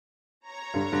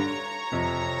You're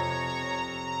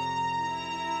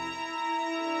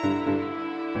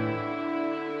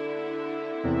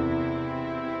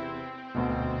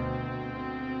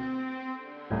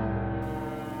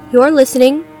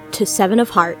listening to Seven of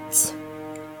Hearts.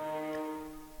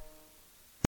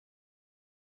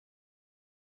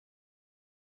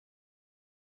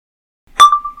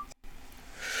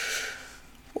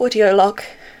 Audio log.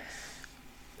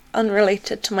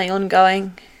 Unrelated to my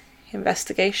ongoing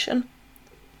investigation.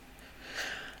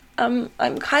 I'm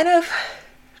kind of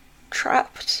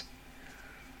trapped.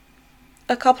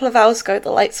 A couple of hours ago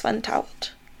the lights went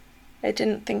out. I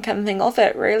didn't think anything of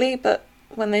it really, but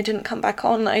when they didn't come back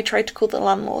on, I tried to call the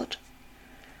landlord.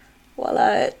 Well,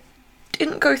 it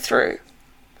didn't go through.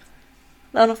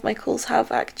 None of my calls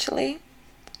have, actually.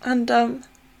 And,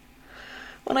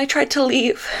 when I tried to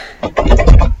leave,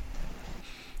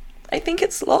 I think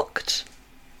it's locked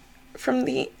from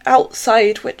the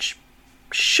outside, which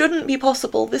shouldn't be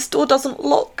possible. This door doesn't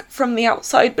lock from the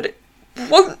outside, but it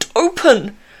won't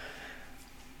open.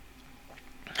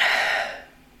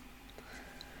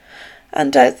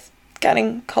 And it's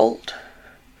getting cold.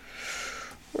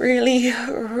 Really,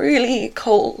 really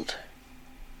cold.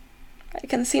 I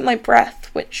can see my breath,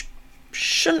 which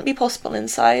shouldn't be possible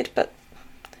inside, but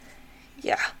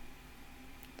yeah.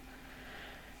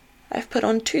 I've put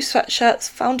on 2 sweatshirts,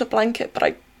 found a blanket, but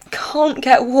I can't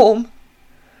get warm.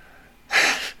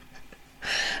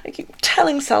 I keep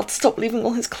telling Sal to stop leaving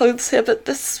all his clothes here, but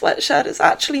this sweatshirt is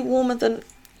actually warmer than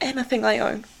anything I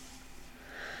own.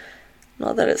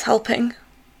 Not that it's helping.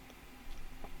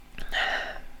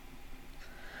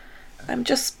 I'm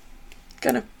just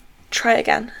gonna try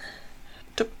again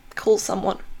to call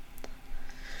someone.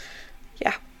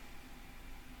 Yeah.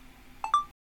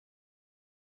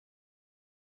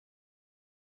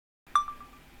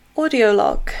 Audio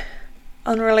log.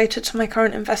 Unrelated to my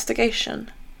current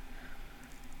investigation.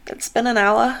 It's been an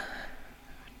hour,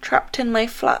 trapped in my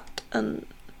flat, and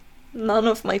none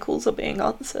of my calls are being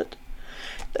answered.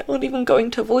 They're not even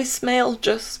going to voicemail,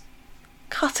 just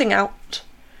cutting out.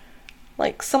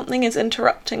 Like something is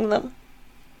interrupting them.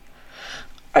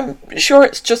 I'm sure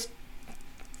it's just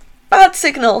bad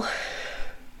signal.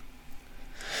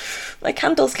 My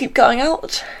candles keep going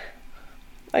out.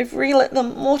 I've relit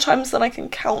them more times than I can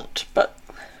count, but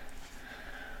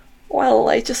well,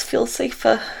 I just feel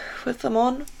safer with them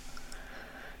on.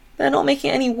 They're not making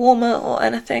it any warmer or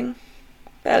anything.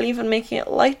 Barely even making it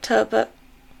lighter, but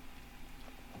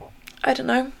I don't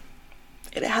know.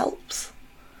 It helps.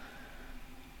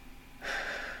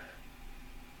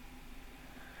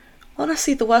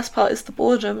 Honestly, the worst part is the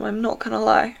boredom, I'm not gonna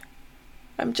lie.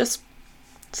 I'm just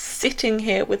sitting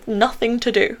here with nothing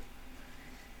to do.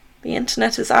 The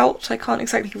internet is out, I can't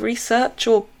exactly research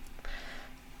or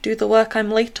do the work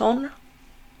I'm late on.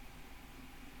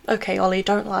 Okay, Ollie,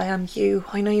 don't lie, I'm you.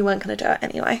 I know you weren't gonna do it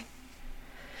anyway.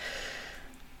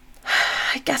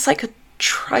 I guess I could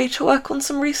try to work on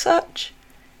some research.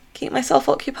 Keep myself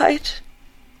occupied.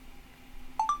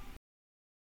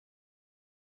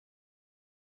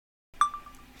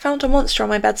 Found a monster on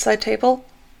my bedside table.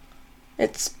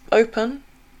 It's open.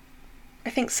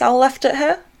 I think Sal left it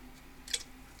here.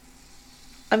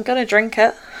 I'm gonna drink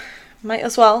it. Might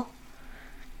as well.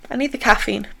 I need the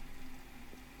caffeine.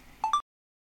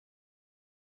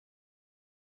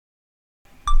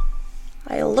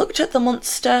 I looked at the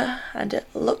monster and it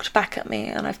looked back at me,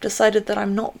 and I've decided that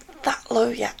I'm not that low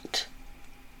yet.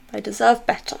 I deserve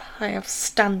better. I have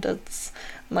standards.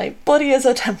 My body is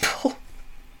a temple.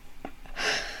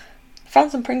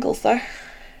 Found some Pringles though.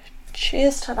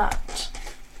 Cheers to that.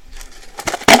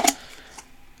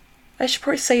 I should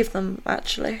probably save them,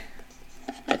 actually.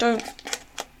 I don't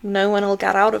know when I'll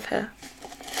get out of here.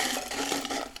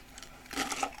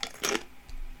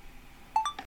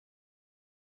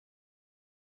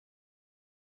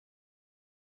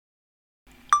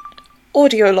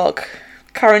 Audio log.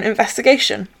 Current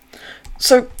investigation.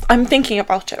 So, I'm thinking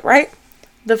about it, right?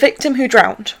 The victim who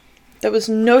drowned. There was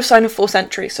no sign of forced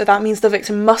entry, so that means the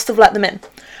victim must have let them in.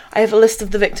 I have a list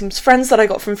of the victim's friends that I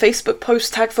got from Facebook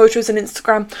posts, tag photos, and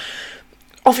Instagram.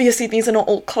 Obviously, these are not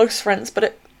all close friends, but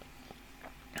it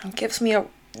gives me a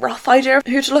rough idea of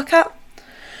who to look at.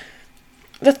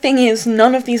 The thing is,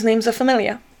 none of these names are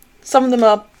familiar. Some of them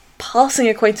are passing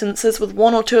acquaintances with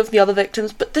 1 or 2 of the other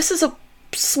victims, but this is a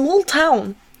small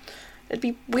town. It'd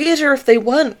be weirder if they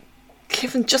weren't,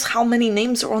 given just how many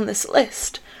names are on this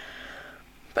list.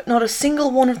 But not a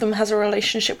single one of them has a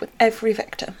relationship with every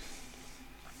victim.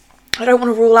 I don't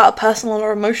want to rule out a personal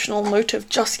or emotional motive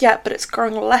just yet, but it's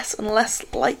growing less and less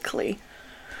likely.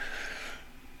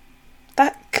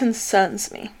 That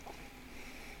concerns me.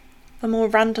 The more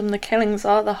random the killings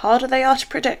are, the harder they are to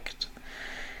predict.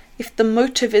 If the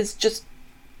motive is just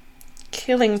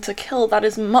killing to kill, that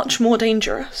is much more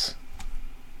dangerous.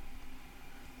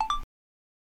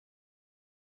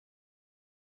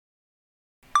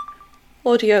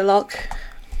 Audio log.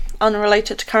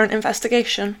 Unrelated to current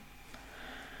investigation.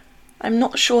 I'm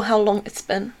not sure how long it's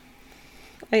been.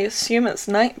 I assume it's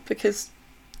night because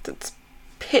it's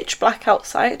pitch black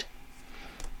outside.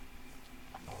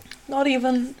 Not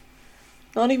even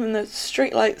the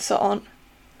street lights are on.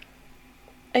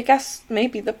 I guess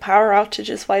maybe the power outage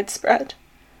is widespread.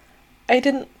 I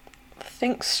didn't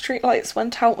think streetlights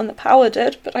went out when the power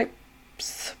did, but I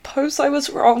suppose I was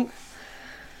wrong.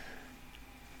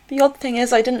 The odd thing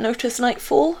is I didn't notice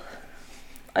nightfall.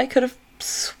 I could have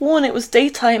sworn it was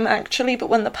daytime actually, but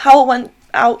when the power went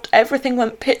out, everything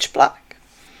went pitch black.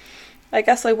 I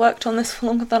guess I worked on this for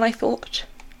longer than I thought.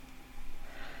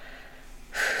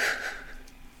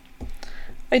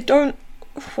 I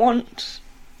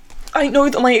know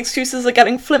that my excuses are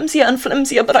getting flimsier and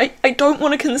flimsier, but I don't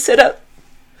want to consider...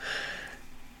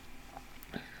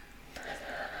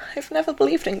 I've never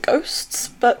believed in ghosts,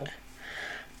 but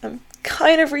I'm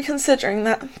kind of reconsidering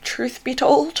that, truth be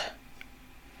told.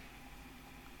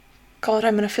 God,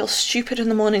 I'm going to feel stupid in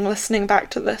the morning listening back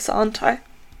to this, aren't I?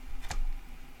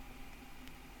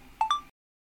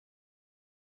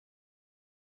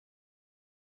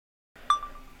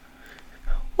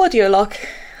 Audio log.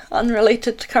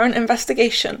 Unrelated to current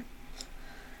investigation.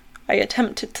 I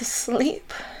attempted to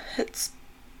sleep. It's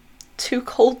too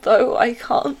cold though, I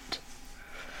can't.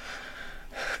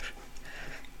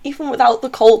 Even without the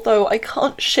cold though, I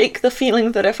can't shake the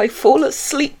feeling that if I fall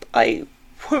asleep, I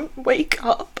won't wake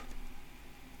up.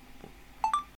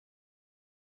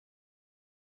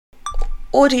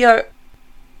 Audio.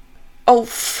 Oh,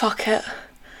 fuck it.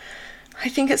 I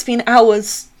think it's been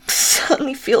hours.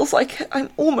 Certainly feels like it. I'm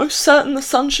almost certain the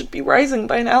sun should be rising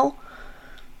by now.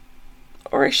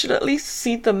 Or I should at least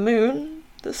see the moon,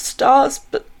 the stars,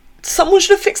 but someone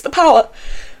should have fixed the power.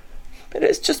 But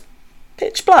it's just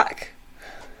pitch black.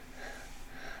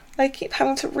 I keep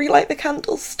having to relight the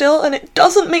candles still, and it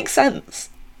doesn't make sense.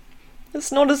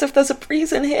 It's not as if there's a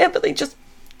breeze in here, but they just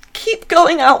keep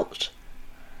going out.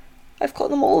 I've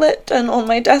got them all lit and on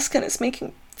my desk, and it's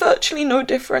making virtually no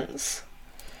difference.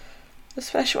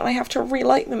 Especially when I have to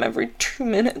relight them every 2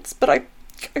 minutes, but I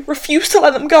refuse to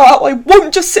let them go out. I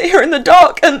won't just sit here in the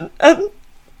dark and...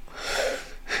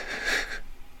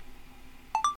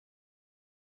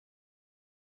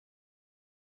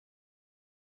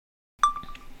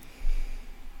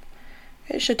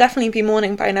 It should definitely be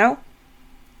morning by now.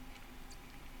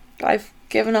 I've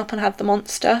given up and had the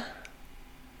monster.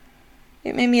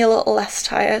 It made me a little less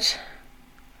tired.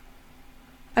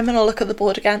 I'm gonna look at the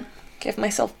board again, give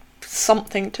myself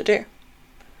something to do.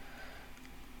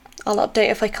 I'll update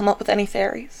if I come up with any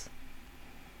theories.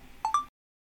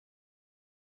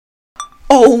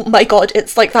 Oh my god,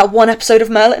 it's like that one episode of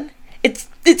Merlin. It's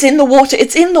in the water,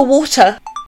 it's in the water!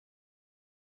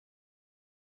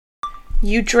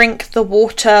 You drink the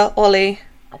water, Ollie.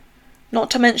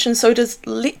 Not to mention so does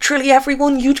literally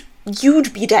everyone.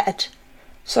 You'd be dead.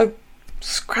 So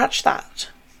scratch that.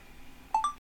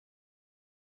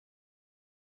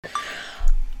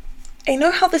 I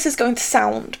know how this is going to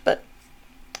sound, but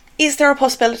is there a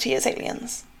possibility it's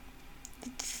aliens?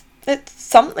 It's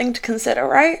something to consider,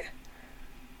 right?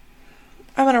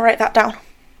 I'm gonna write that down.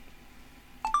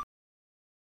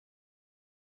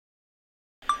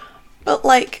 But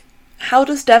like, how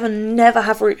does Devon never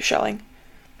have roots showing?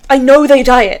 I know they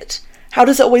dye it. How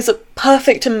does it always look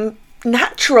perfect and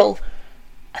natural?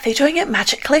 Are they doing it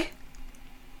magically?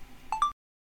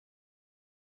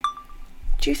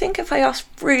 Do you think if I asked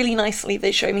really nicely,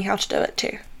 they'd show me how to do it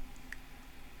too?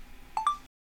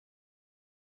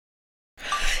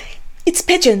 It's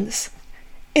pigeons!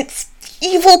 It's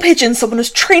evil pigeons! Someone has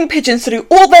trained pigeons to do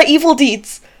all their evil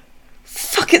deeds!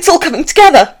 Fuck, it's all coming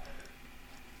together!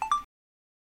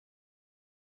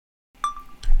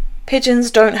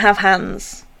 Pigeons don't have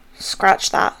hands.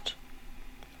 Scratch that.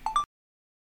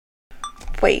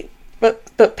 Wait,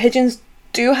 but pigeons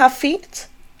do have feet?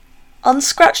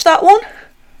 Unscratch that one?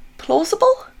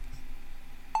 Plausible?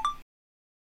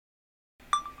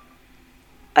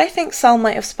 I think Sal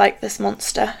might have spiked this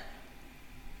monster.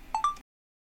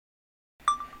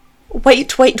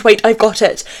 Wait, I've got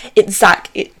it. It's Zach.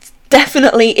 It's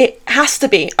definitely, it has to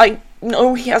be. I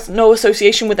know he has no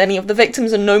association with any of the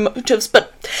victims and no motives,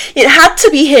 but it had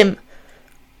to be him.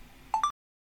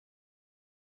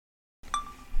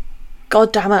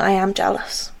 God damn it, I am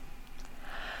jealous.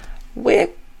 We're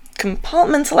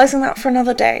compartmentalising that for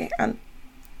another day, and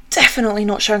definitely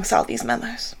not showing Sal these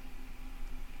memos.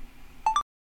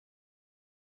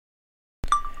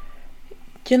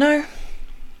 You know,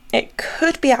 it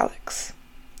could be Alex.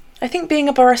 I think being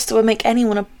a barista would make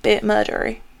anyone a bit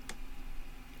murdery.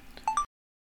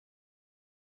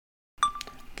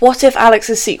 What if Alex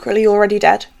is secretly already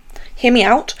dead? Hear me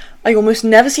out. I almost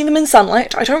never see them in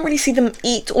sunlight. I don't really see them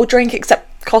eat or drink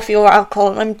except coffee or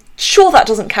alcohol, and I'm sure that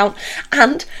doesn't count.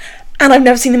 And I've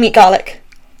never seen them eat garlic.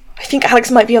 I think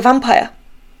Alex might be a vampire.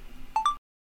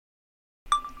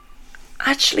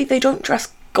 Actually, they don't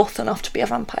dress goth enough to be a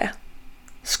vampire.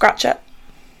 Scratch it.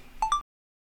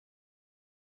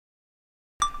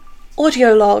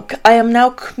 Audio log. I am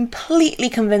now completely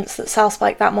convinced that Sal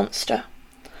spiked that monster.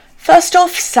 First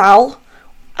off, Sal,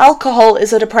 alcohol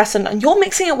is a depressant and you're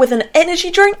mixing it with an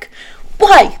energy drink?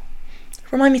 Why?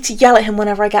 Remind me to yell at him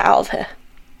whenever I get out of here.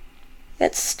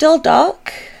 It's still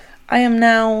dark. I am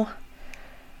now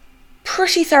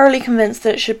pretty thoroughly convinced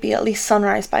that it should be at least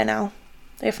sunrise by now,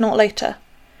 if not later.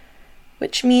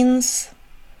 Which means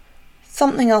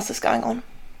something else is going on.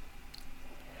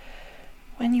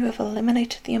 When you have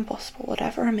eliminated the impossible,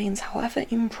 whatever remains, however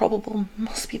improbable,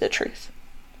 must be the truth.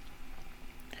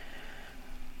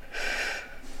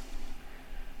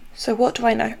 So what do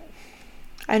I know?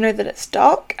 I know that it's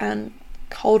dark and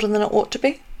colder than it ought to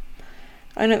be.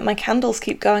 I know that my candles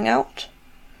keep going out.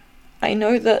 I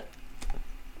know that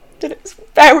it's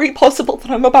very possible that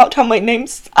I'm about to have my name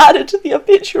added to the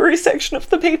obituary section of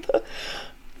the paper.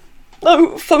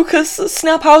 No, focus,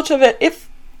 snap out of it. If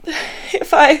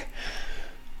I...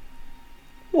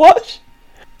 What?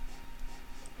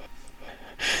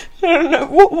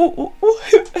 No.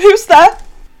 Who's there?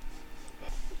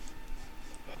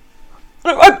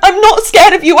 No, I'm not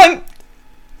scared of you.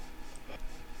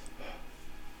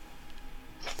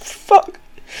 Fuck.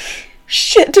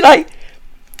 Shit, did I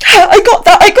got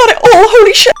that. I got it all.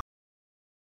 Holy shit.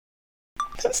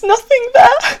 There's nothing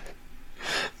there.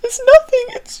 There's nothing.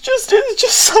 It's just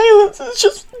silence. It's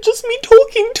just me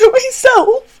talking to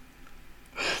myself.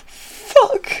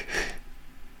 Fuck.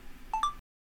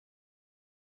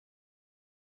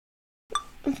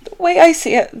 The way I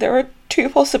see it, there are two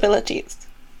possibilities.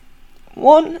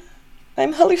 One,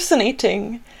 I'm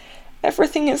hallucinating.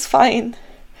 Everything is fine.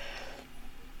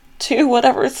 Two,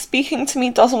 whatever is speaking to me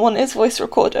doesn't want his voice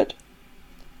recorded.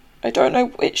 I don't know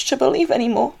which to believe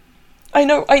anymore. I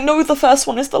know the first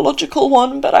one is the logical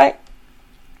one, but at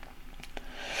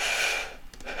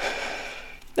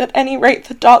any rate,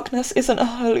 the darkness isn't a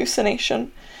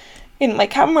hallucination. In my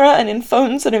camera and in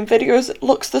phones and in videos, it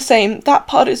looks the same. That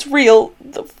part is real.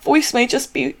 The voice may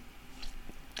just be...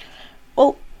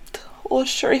 Well,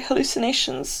 auditory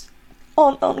hallucinations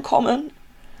aren't uncommon.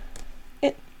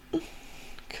 It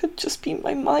could just be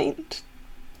my mind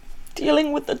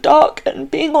dealing with the dark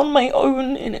and being on my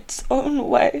own in its own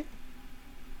way.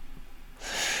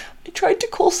 I tried to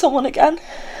call someone again.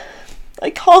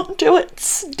 I can't do it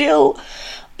still.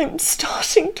 I'm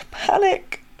starting to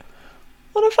panic.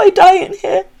 What if I die in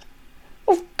here?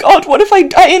 Oh God, what if I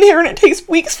die in here and it takes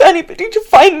weeks for anybody to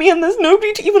find me and there's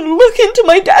nobody to even look into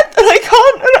my death and I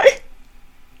can't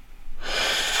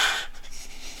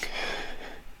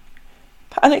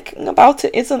Panicking about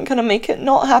it isn't going to make it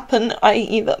not happen. I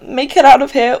either make it out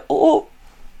of here or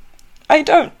I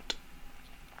don't.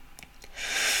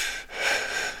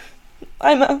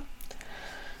 I'm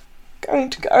going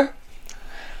to go.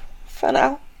 For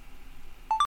now.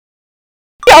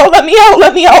 Let me out.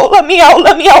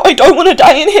 I don't want to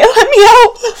die in here. Let me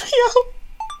out.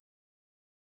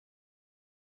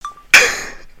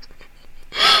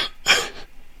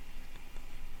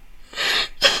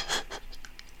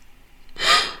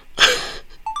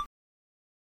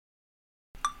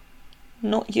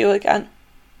 Not you again.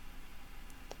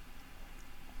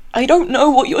 I don't know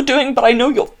what you're doing, but I know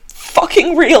you're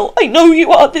fucking real. I know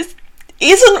you are. This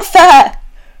isn't fair.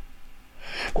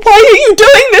 Why are you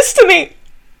doing this to me?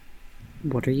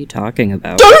 What are you talking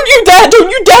about? Don't you dare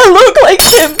look like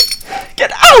him!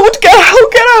 Get out!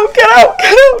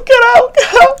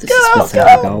 This is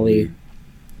pathetic, Ollie.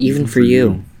 Even for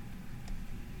you.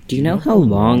 Do you know how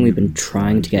long we've been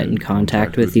trying to get in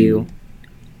contact with you?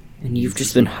 And you've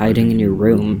just been hiding in your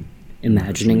room,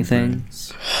 imagining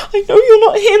things? I know you're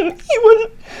not him. He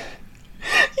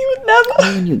would never.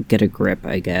 When you get a grip,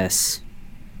 I guess.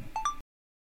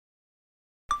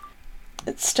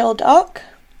 It's still dark.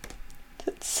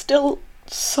 It's still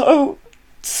so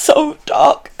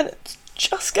dark, and it's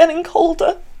just getting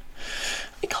colder.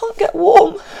 I can't get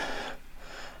warm.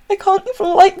 I can't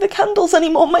even light the candles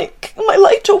anymore. My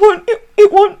lighter won't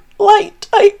light.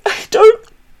 I don't.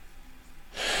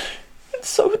 It's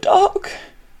so dark.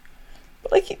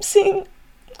 But I keep seeing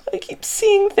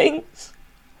things.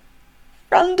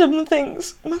 Random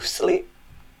things, mostly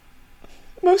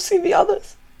the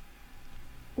others.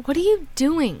 What are you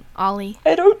doing, Ollie?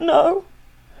 I don't know.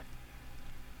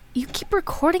 You keep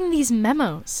recording these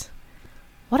memos.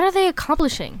 What are they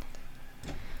accomplishing?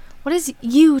 What is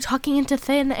you talking into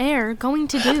thin air going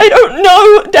to do? I don't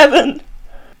know, Devon.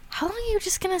 How long are you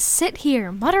just gonna sit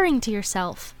here, muttering to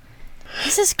yourself?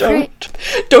 This is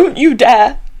Don't you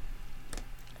dare.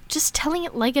 Just telling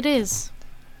it like it is.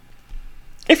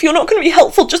 If you're not going to be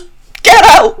helpful, just get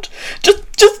out. Just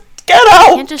get out.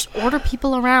 You can't just order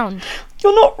people around.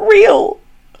 You're not real.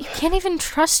 You can't even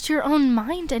trust your own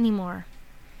mind anymore.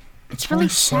 It's really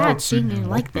sad seeing you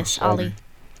like this, Ollie.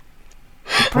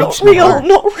 Not real,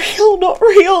 not real, not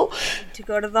real. To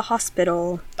go to the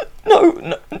hospital.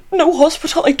 No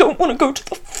hospital. I don't want to go to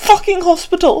the fucking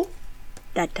hospital.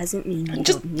 That doesn't mean you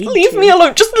Just don't need leave to. me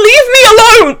alone. Just leave me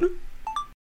alone.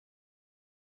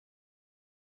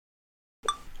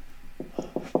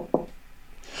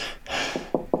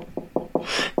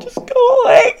 Just go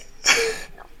away.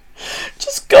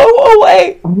 Just go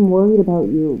away. I'm worried about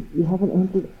you. You haven't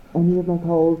answered any of my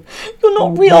calls. You're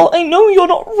not real. I know you're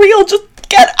not real. Just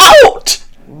get out.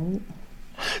 What?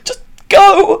 Just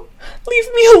go.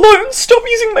 Leave me alone. Stop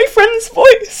using my friend's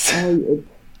voice.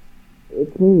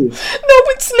 It's me. No,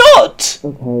 it's not.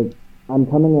 Okay, I'm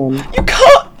coming in. You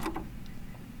can't.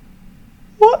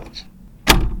 What?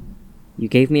 You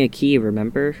gave me a key,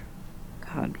 remember?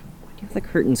 God, why do you have the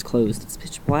curtains closed? It's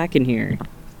pitch black in here.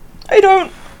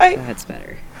 That's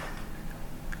better.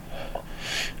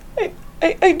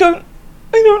 I don't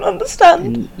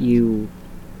understand.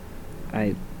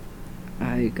 And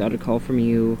I got a call from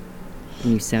you,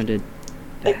 and you sounded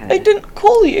bad. I didn't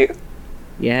call you.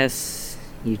 Yes,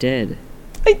 you did.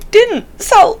 I didn't.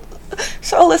 Sal,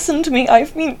 listen to me.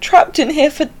 I've been trapped in here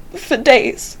for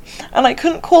days, and I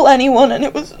couldn't call anyone, and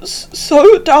it was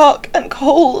so dark and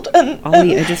cold, and...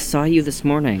 Ollie, I just saw you this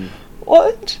morning.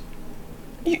 What?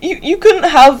 You couldn't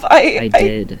have... I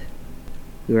did.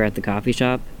 We were at the coffee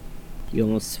shop. You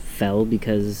almost fell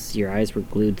because your eyes were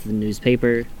glued to the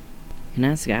newspaper. You can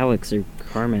ask Alex or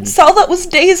Carmen. Sal, that was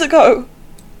days ago.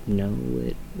 No,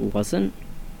 it wasn't.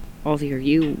 Ollie, are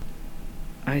you...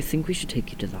 I think we should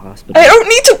take you to the hospital. I don't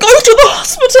need to go to the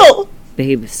hospital!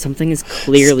 Babe, something is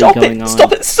clearly going on.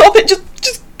 Stop it!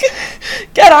 Just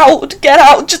get out!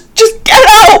 Just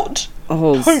get out!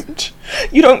 Oh, Don't.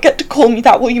 You don't get to call me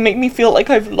that way. You make me feel like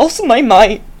I've lost my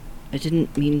mind. I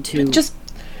didn't mean to. Just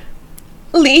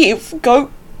leave. Go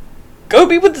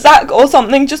be with Zach or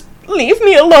something. Just leave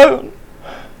me alone.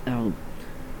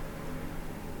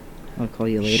 I'll call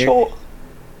you later. Sure.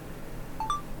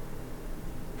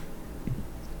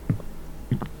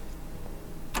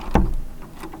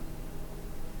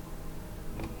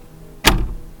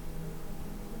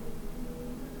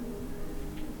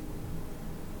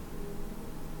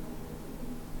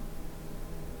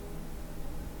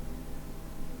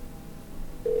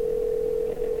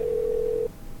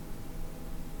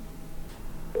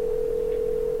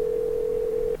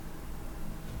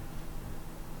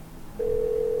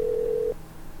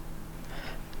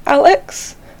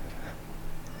 Alex?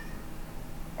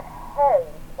 Hey,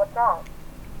 what's wrong?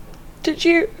 Did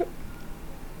you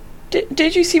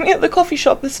see me at the coffee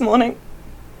shop this morning?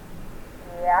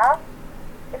 Yeah?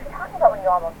 If you're talking about when you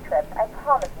almost tripped, I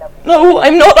promise nobody... No,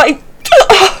 I'm not.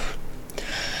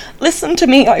 Listen to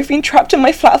me. I've been trapped in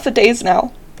my flat for days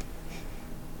now.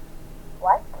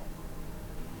 What?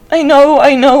 I know.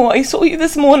 I saw you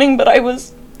this morning, but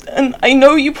and I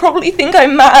know you probably think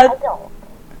I'm mad. I don't.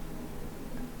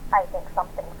 I think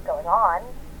something's going on,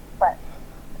 but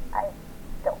I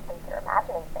don't think you're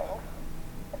imagining things,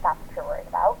 if that's what you're worried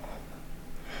about.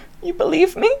 You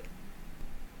believe me?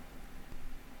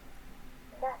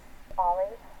 Yes,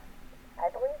 Ollie. I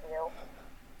believe you.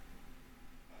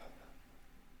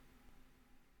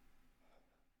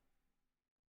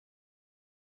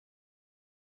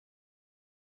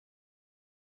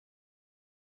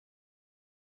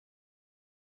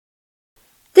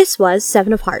 This was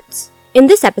Seven of Hearts. In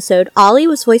this episode, Ollie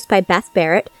was voiced by Beth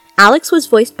Barrett, Alex was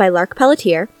voiced by Lark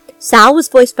Pelletier, Sal was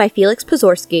voiced by Felix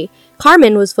Pozorski,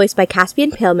 Carmen was voiced by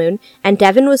Caspian Palemoon, and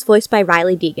Devon was voiced by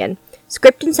Riley Deegan.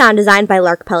 Script and sound design by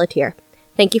Lark Pelletier.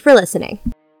 Thank you for listening.